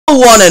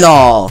one and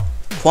all!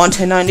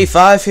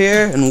 Quante95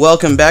 here, and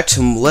welcome back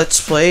to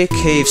Let's Play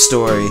Cave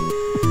Story.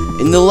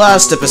 In the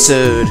last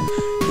episode,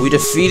 we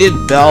defeated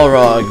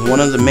Balrog,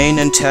 one of the main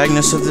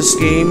antagonists of this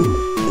game,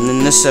 and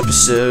in this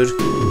episode,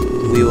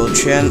 we will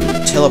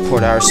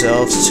teleport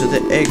ourselves to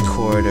the Egg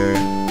Corridor.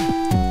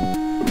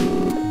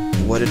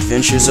 What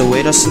adventures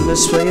await us in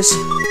this place?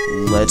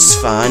 Let's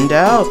find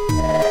out!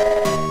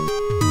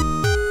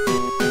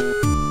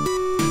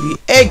 The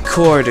Egg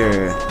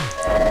Corridor!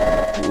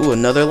 Ooh,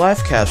 another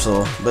life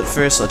capsule. But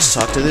first, let's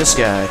talk to this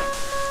guy.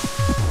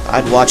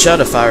 I'd watch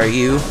out if I were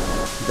you.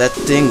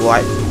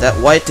 That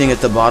white thing at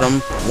the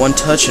bottom, one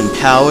touch and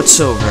pow, it's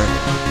over.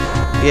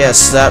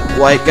 Yes, that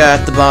white guy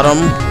at the bottom,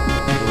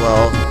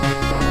 well,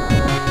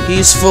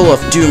 he's full of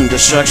doom,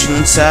 destruction,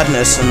 and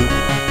sadness, and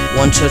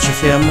one touch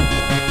of him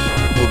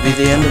will be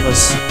the end of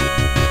us.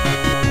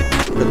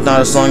 But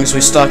not as long as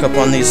we stock up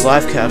on these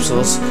life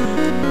capsules,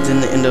 then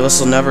the end of us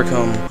will never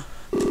come.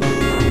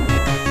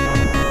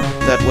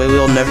 That way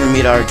we'll never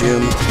meet our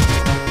doom,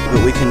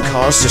 but we can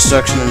cause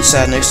destruction and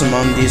sadness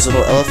among these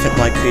little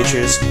elephant-like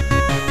creatures.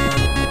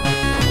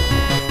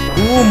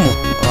 Boom!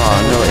 Aw,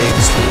 no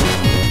eggs.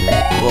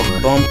 We'll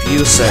bump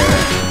you, sir.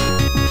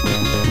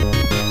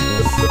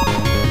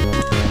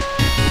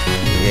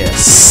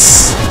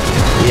 Yes.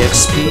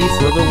 EXP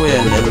for the win,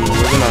 and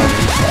we're gonna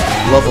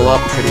level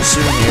up pretty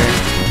soon here.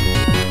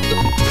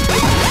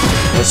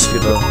 Let's go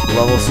to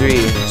level 3.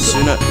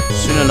 Soon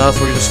enough,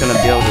 we're just gonna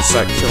be able to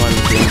start killing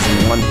things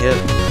in one hit.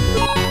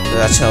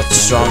 That's how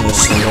strong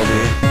this thing will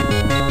be.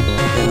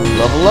 And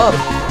level up!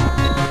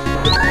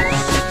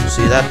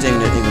 See, that thing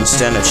didn't even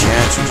stand a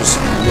chance. We just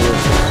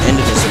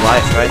ended his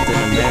life right then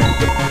and there.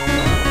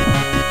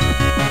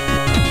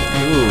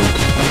 Ooh.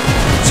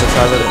 I'm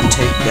surprised I didn't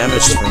take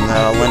damage from that.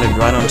 I landed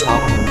right on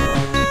top of him.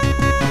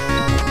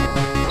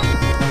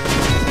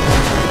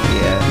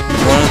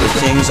 One of the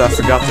things I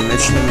forgot to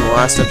mention in the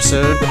last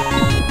episode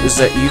is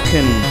that you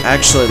can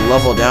actually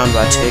level down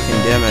by taking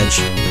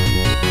damage.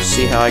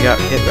 See how I got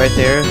hit right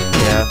there?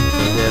 Yeah,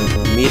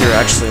 the meter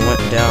actually went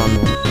down.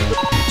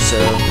 So,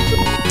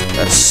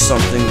 that's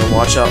something to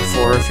watch out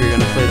for if you're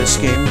gonna play this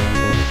game.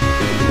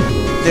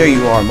 There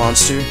you are,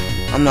 monster.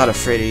 I'm not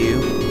afraid of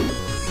you.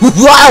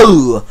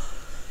 Wow!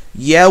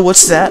 Yeah,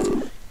 what's that?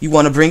 You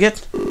wanna bring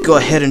it? Go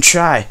ahead and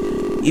try.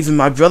 Even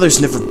my brother's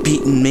never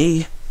beaten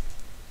me.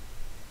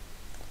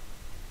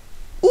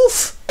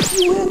 Oof!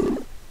 You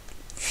win.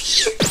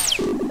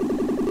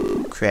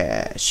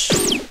 Crash.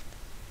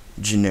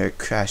 Generic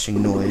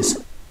crashing noise.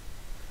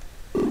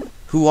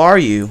 Who are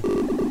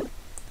you?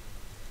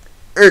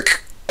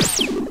 Irk!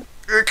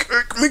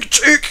 Make it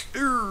take!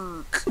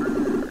 Irk!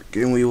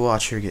 And we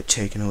watch her get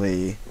taken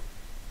away.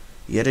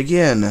 Yet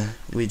again,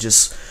 we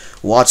just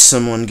watch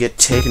someone get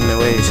taken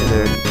away to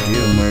their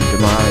doom or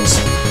demise.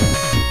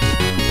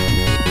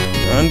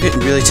 I'm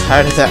getting really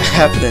tired of that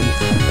happening.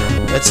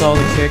 That's all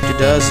the character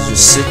does, is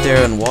just sit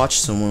there and watch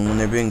someone when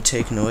they're being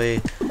taken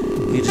away.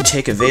 You need to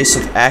take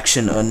evasive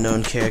action,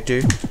 unknown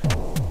character.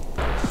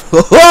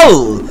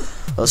 Whoa!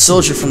 A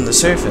soldier from the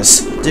surface.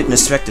 Didn't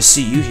expect to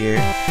see you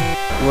here.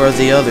 Where are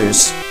the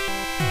others?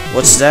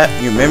 What's that?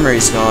 Your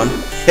memory's gone.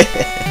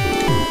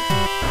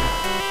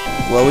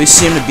 Well, we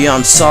seem to be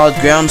on solid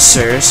ground,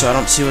 sir, so I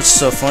don't see what's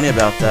so funny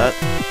about that.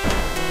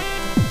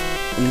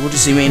 And what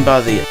does he mean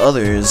by the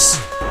others?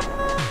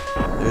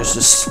 There's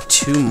just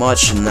too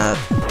much in that.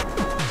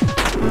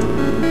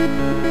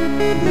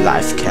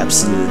 Life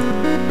capsule.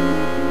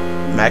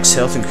 Max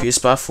health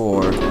increased by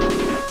 4.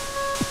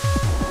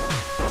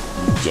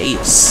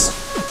 Yes.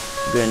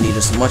 We're gonna need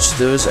as much of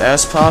those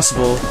as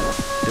possible,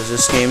 because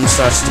this game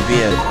starts to be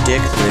a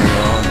dick later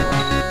on.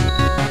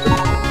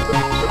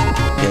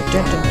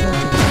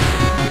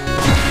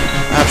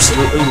 I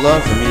absolutely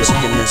love the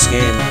music in this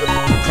game.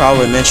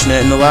 Probably mentioned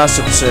it in the last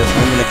episode.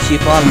 I'm gonna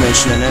keep on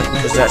mentioning it,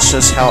 because that's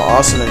just how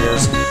awesome it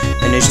is.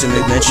 It needs to be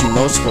mentioned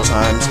multiple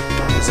times.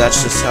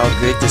 That's just how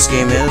great this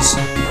game is,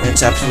 and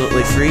it's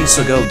absolutely free,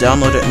 so go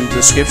download it in the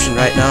description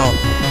right now.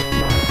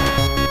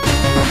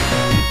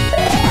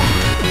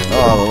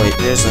 Oh wait,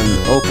 there's an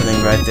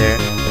opening right there.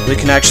 We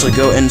can actually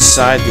go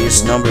inside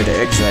these numbered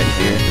eggs right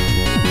here,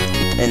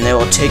 and they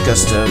will take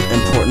us to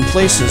important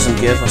places and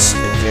give us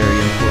very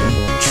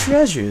important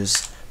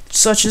treasures,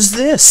 such as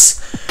this,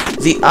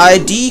 the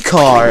ID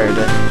card.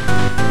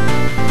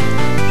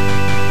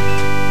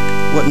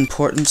 What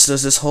importance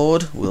does this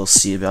hold? We'll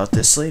see about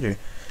this later.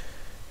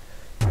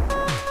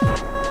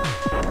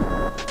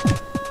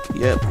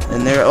 Yep,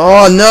 and there.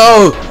 Oh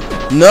no!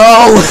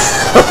 No!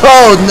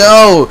 Oh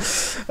no!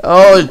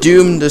 Oh,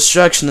 doom,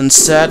 destruction, and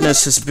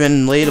sadness has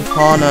been laid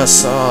upon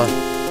us. Oh,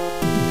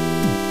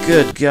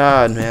 good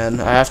God,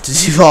 man! I have to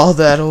do all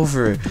that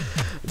over.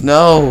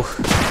 No!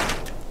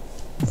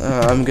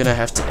 I'm gonna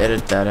have to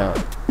edit that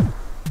out.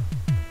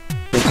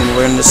 Thinking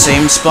we're in the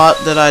same spot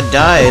that I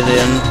died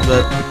in,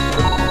 but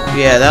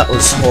yeah, that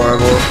was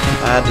horrible.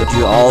 I had to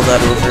do all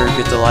that over,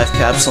 get the life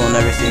capsule and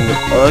everything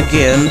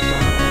again.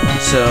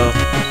 So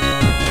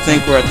I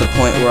think we're at the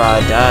point where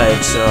I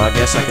died, so I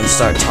guess I can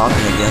start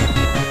talking again.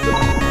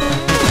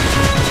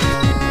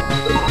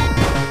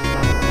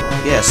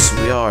 Yes,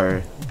 we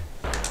are.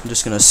 I'm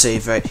just gonna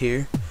save right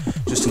here,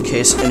 just in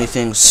case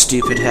anything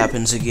stupid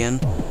happens again.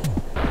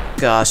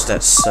 Gosh,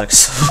 that sucks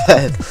so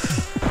bad.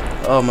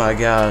 Oh my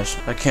gosh,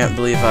 I can't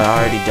believe I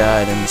already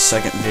died in the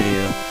second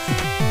video.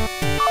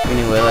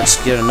 Anyway, let's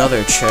get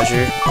another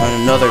treasure,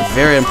 and another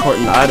very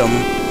important item,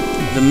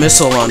 the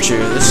missile launcher.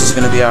 This is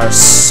gonna be our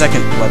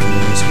second weapon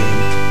in this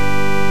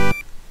game.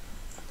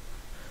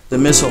 The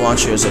missile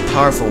launcher is a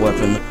powerful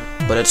weapon,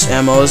 but its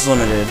ammo is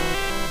limited.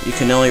 You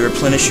can only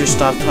replenish your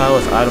stockpile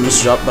with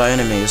items dropped by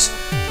enemies,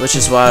 which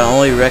is why I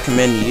only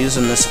recommend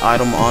using this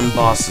item on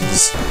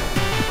bosses.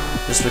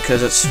 Just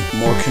because it's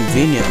more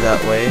convenient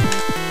that way,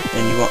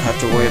 and you won't have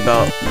to worry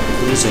about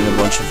losing a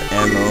bunch of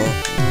ammo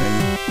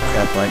and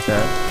crap like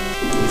that.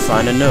 You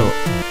find a note.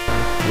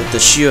 With the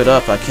shield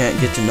up, I can't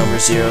get to number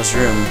 0's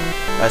room.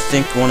 I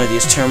think one of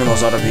these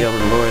terminals ought to be able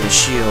to lower the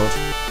shield.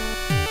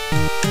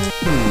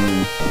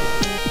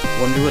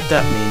 Wonder what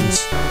that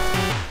means.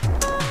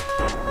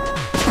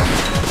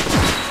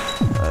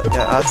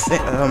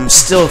 Yeah, I'm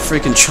still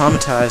freaking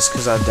traumatized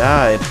because I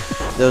died.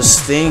 Those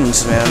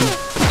things, man,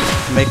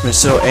 make me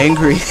so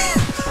angry.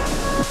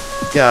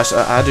 Gosh,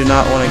 I do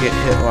not want to get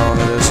hit by one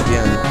of those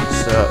again.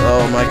 So,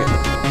 oh my god.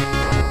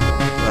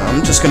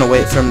 I'm just gonna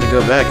wait for him to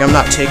go back. I'm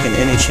not taking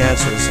any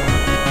chances.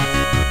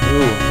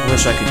 Ooh,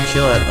 wish I could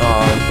kill it.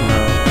 Oh,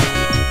 no.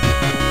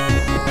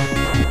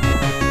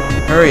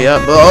 Hurry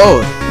up.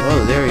 Oh,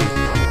 there he...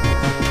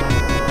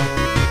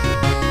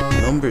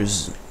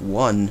 Numbers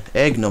 1.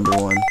 Egg number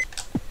 1.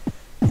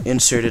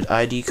 Inserted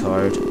ID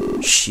card.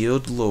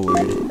 Shield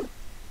lowered.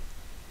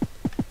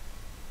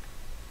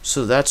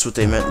 So that's what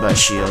they meant by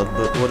shield,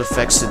 but what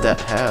effects did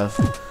that have?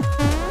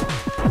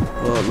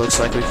 Well, it looks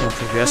like we can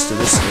progress to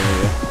this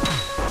area.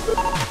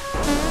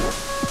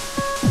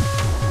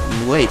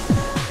 Wait,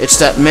 it's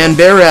that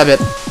man-bear rabbit!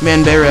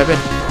 Man-bear rabbit.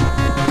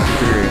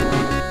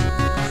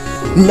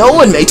 No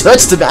one may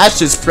touch the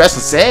master's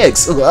precious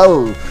eggs!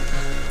 Whoa!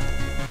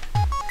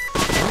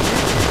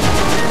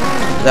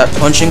 That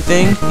punching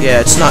thing? Yeah,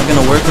 it's not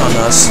gonna work on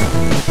us.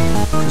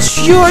 'Cause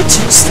you're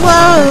too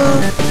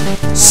slow!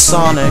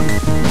 Sonic.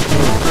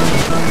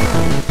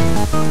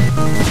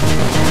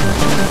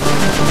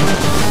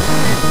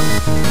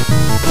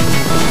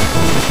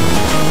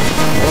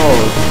 Oh.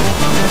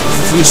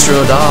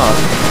 Fusroda.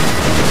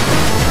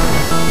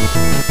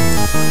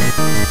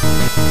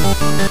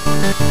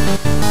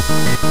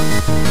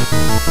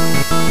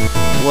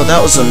 Well,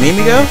 that was a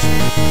Mimigo?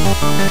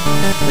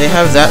 They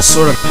have that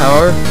sort of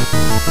power?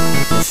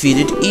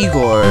 Defeated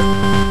Igor.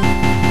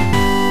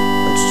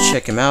 Let's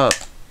check him out.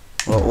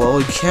 Well,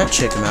 we can't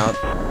check him out.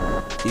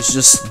 He's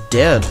just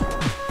dead.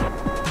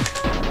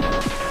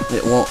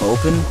 It won't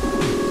open.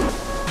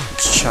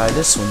 Let's try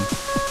this one.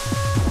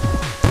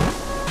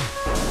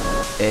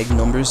 Egg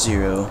number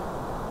 0.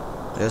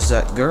 There's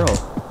that girl.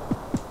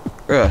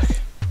 Ugh.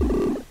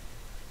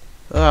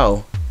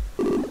 Oh.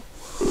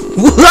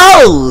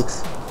 Whoa!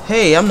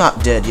 Hey, I'm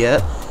not dead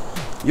yet.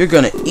 You're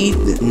gonna eat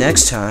it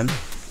next time.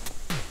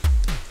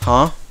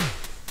 Huh?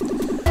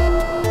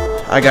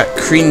 I got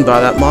creamed by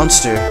that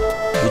monster.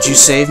 Did you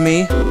save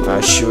me? I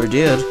sure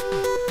did.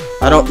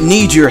 I don't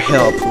need your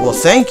help. Well,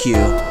 thank you.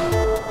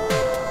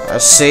 I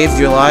saved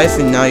your life,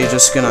 and now you're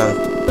just gonna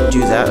do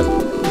that.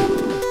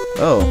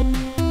 Oh.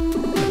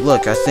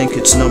 Look, I think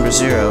it's number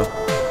 0.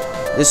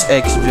 This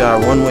egg could be our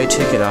one-way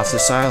ticket off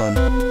this island.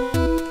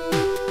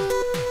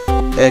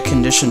 Egg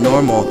condition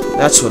normal.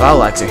 That's what I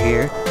like to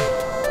hear.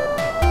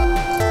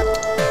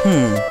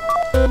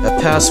 A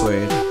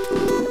password.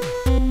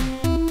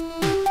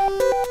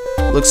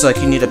 Looks like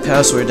you need a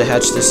password to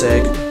hatch this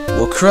egg.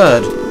 Well,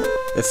 crud.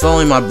 If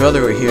only my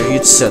brother were here,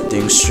 he'd set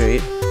things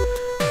straight.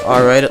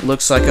 Alright, it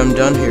looks like I'm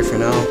done here for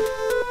now.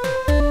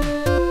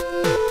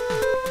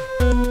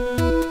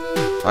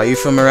 Are you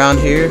from around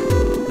here?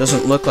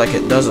 Doesn't look like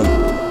it, doesn't.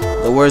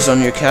 The words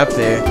on your cap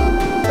there,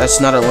 that's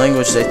not a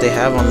language that they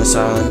have on this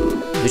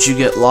island. Did you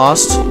get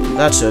lost?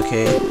 That's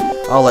okay.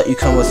 I'll let you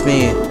come with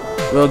me.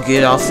 We'll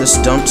get off this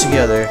dump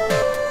together.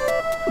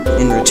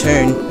 In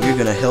return, you're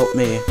gonna help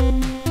me.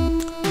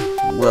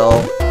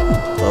 Well,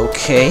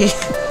 okay.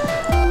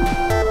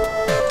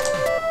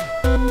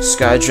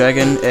 Sky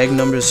Dragon, egg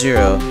number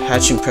 0.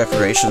 Hatching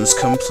preparations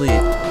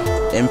complete.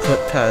 Input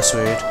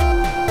password.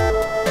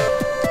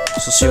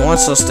 So she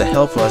wants us to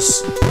help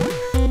us,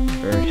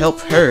 or help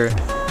her,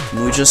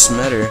 and we just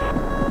met her.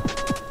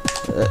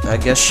 I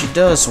guess she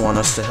does want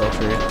us to help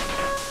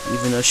her,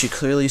 even though she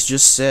clearly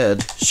just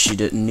said she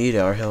didn't need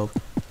our help.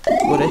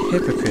 What a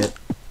hypocrite.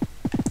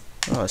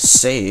 Oh,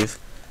 save.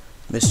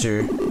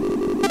 Mr.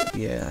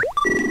 Yeah.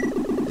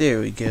 There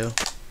we go.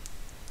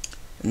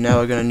 And now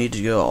we're gonna need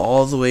to go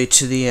all the way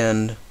to the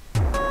end.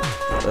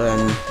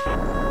 And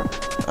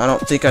I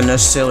don't think I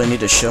necessarily need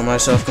to show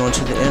myself going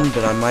to the end,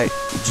 but I might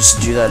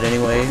just do that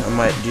anyway. I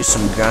might do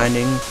some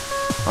grinding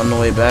on the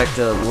way back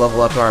to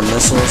level up our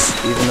missiles,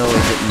 even though we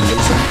didn't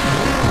use them.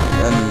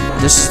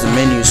 And this is the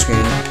menu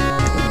screen.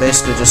 It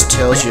basically just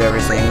tells you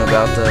everything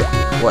about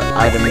what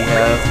item you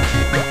have.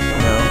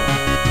 You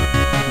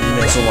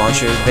know, missile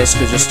launcher. It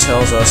basically just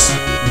tells us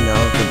You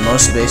know, the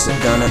most basic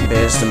gun it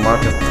bears the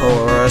mark of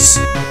Polaris,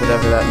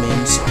 whatever that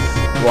means.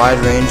 Wide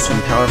range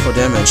and powerful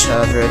damage,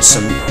 however its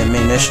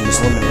ammunition is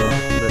limited.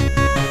 But,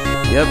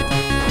 yep.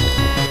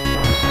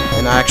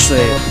 And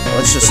actually,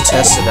 let's just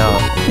test it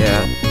out.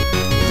 Yeah.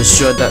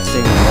 Destroyed that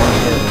thing in one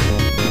hit.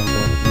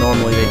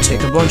 Normally they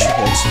take a bunch of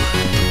hits.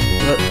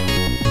 But,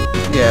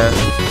 yeah.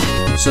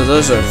 So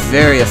those are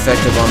very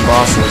effective on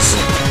bosses.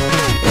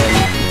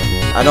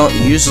 And I don't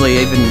usually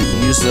even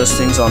use those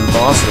things on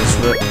bosses,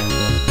 but,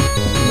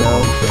 you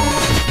know,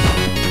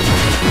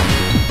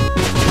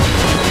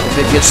 if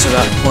it gets to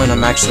that point,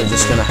 I'm actually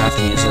just gonna have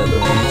to use it.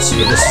 And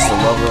see, this is the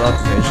level up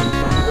version.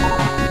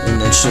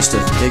 And it's just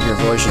a bigger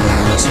version of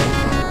the missile.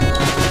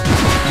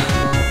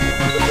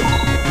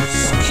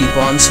 Keep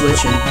on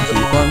switching,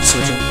 keep on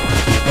switching,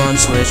 keep on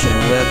switching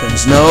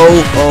weapons. No!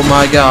 Oh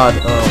my god!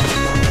 Oh,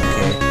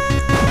 okay.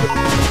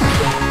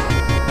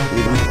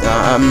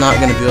 I'm not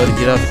gonna be able to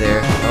get up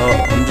there. Oh,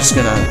 I'm just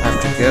gonna have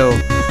to go.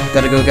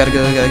 Gotta go, gotta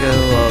go, gotta go.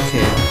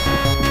 Okay.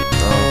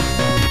 Oh.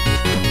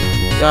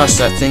 Gosh,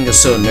 that thing is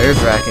so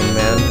nerve-wracking,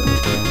 man.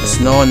 Just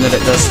knowing that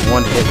it does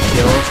one-hit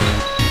kill.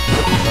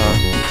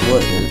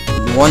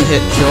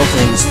 One-hit kill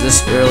things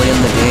this early in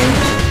the game.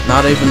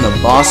 Not even the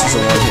boss is a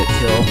one-hit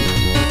kill.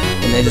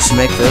 And they just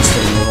make those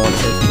things a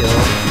one-hit kill.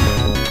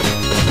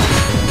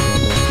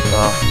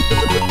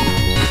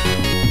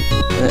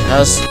 And it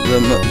has the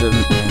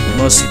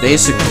most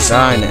basic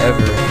design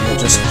ever, and it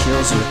just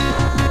kills you.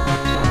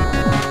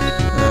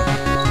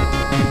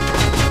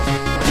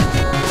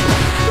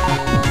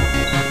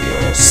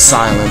 Yeah,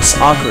 silence,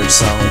 awkward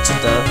silence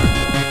at that.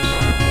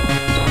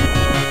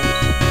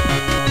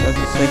 I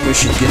think we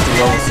should get to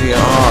level 3.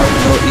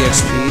 No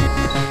EXP.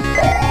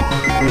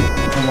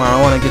 Come on,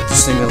 I want to get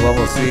this thing to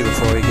level 3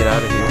 before we get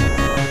out of here.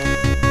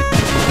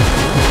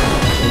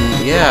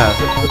 And yeah,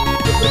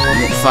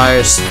 and it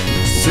fires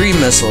 3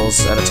 missiles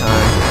at a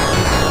time.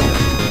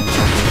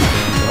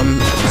 I'm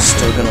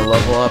still gonna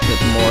level up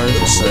it more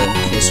just in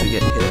case we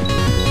get hit.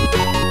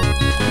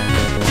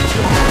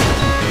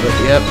 But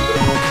yep,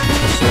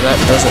 so that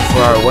does it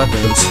for our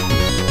weapons.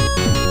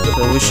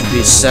 So we should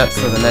be set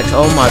for the next.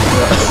 Oh my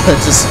god, I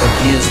just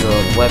abused the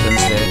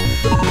weapons there.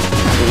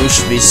 But we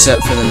should be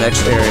set for the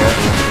next area.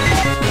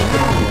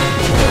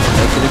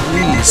 Make it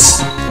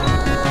agrees.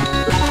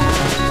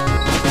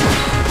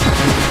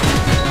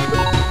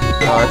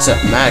 Oh, it's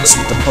at max,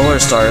 but the Polar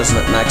Star isn't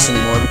at max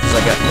anymore because I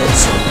got hit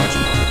so much.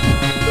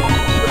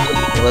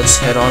 Let's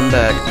head on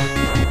back.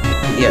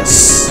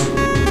 Yes.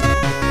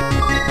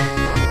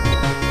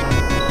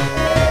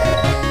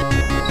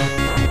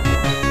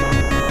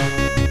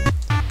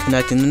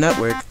 Connecting the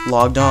network.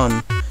 Logged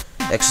on.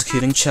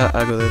 Executing chat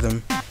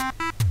algorithm.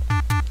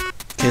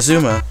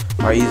 Kazuma,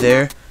 are you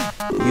there?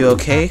 You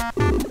okay?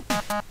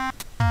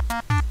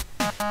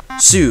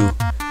 Sue,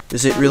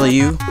 is it really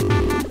you?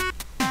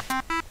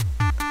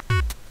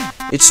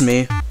 It's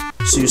me,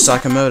 Sue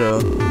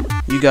Sakamoto.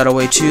 You got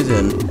away too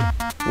then.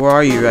 Where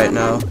are you right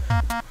now?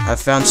 I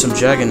found some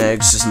dragon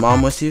eggs. Is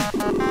Mom with you?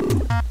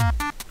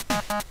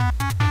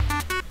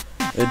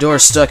 The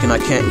door's stuck and I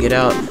can't get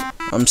out.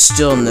 I'm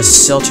still in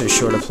this shelter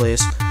sort of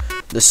place.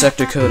 The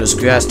sector code is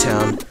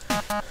Grasstown.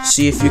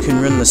 See if you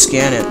can run the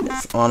scan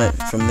on it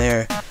from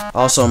there.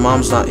 Also,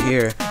 Mom's not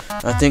here.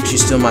 I think she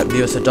still might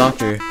be with the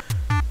doctor.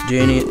 Do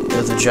any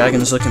of the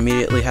dragons look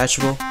immediately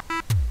hatchable?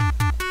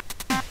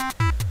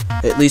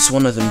 At least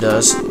one of them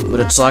does,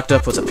 but it's locked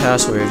up with a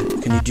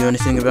password. Can you do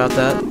anything about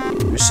that?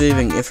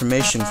 Receiving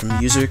information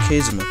from user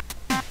Kazuma.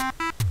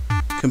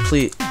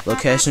 Complete.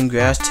 Location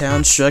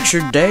Grasstown.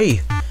 Structured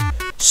day.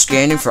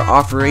 Scanning for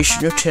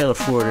operational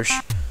teleporters.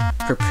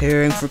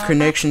 Preparing for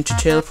connection to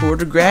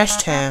teleporter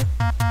Grasstown.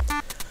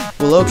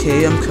 Well,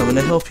 okay, I'm coming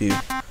to help you.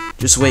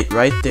 Just wait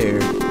right there.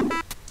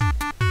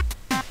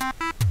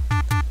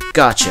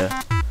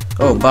 Gotcha.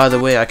 Oh, by the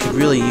way, I could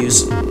really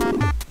use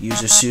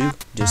user Sue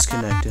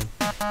disconnected.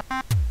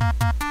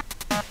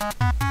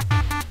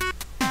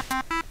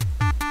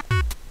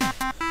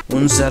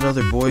 When's that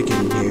other boy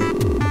getting here?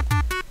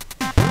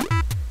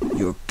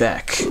 You're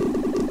back.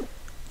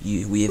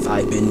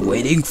 I've been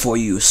waiting for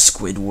you,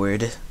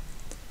 Squidward.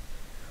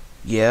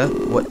 Yeah,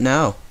 what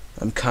now?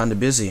 I'm kinda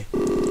busy.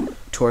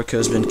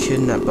 Toriko's been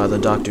kidnapped by the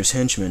doctor's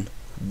henchmen.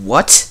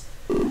 What?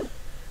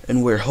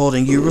 And we're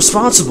holding you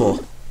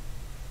responsible.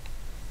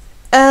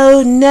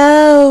 Oh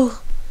no!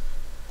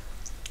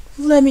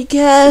 Let me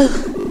go.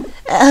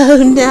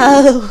 Oh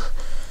no!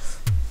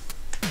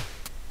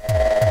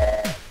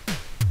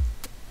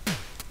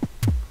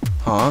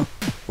 Huh?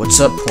 What's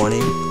up,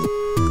 Pointy?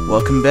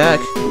 Welcome back.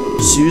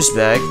 Sue's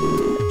back.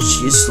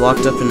 She's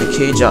locked up in the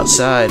cage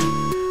outside.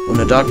 When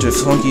the Dr.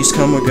 Flunkies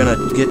come, we're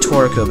gonna get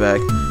Toriko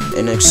back.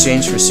 In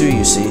exchange for Sue,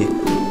 you see.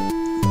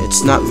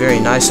 It's not very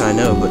nice, I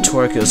know, but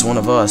Toriko is one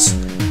of us.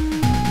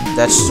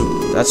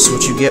 That's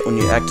what you get when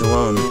you act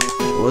alone.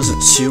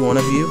 Wasn't Sue one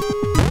of you?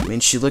 I mean,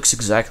 she looks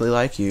exactly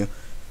like you.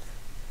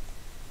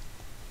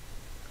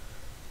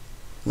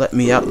 Let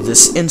me out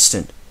this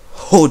instant.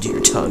 Hold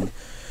your tongue.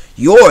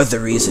 You're the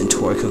reason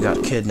Toriko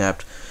got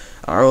kidnapped.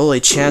 Our only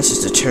chance is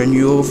to turn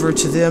you over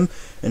to them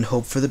and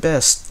hope for the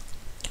best.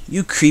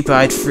 You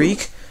creep-eyed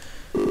freak.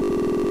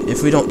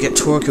 If we don't get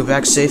Toriko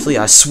back safely,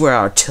 I swear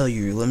I'll tell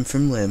you limb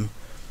from limb.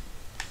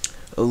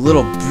 A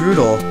little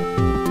brutal.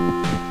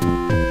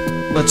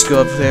 Let's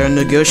go up there and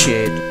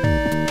negotiate.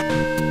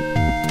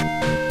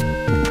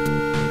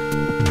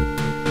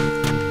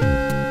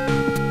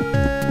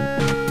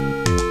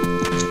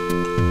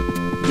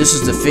 This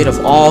is the fate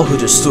of all who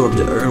disturbed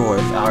the honor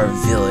of our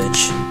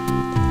village.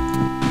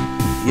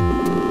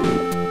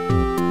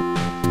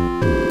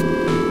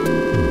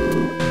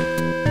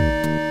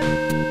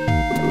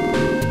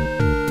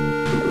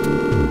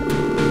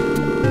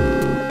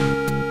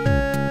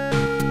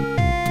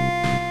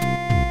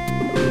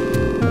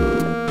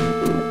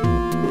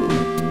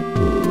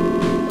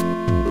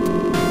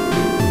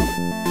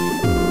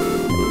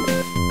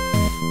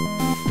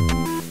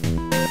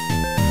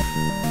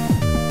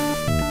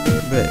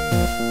 But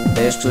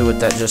basically what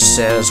that just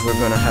says, we're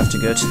gonna have to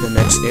go to the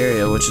next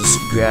area, which is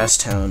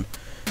Grasstown,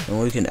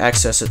 and we can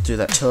access it through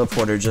that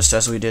teleporter just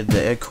as we did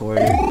the egg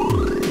quarry.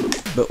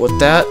 But with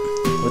that,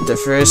 with the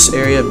first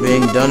area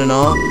being done and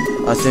all,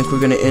 I think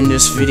we're gonna end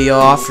this video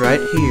off right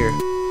here.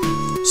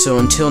 So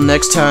until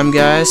next time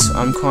guys,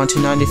 I'm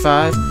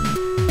Quanti95,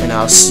 and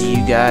I'll see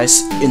you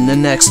guys in the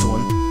next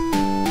one.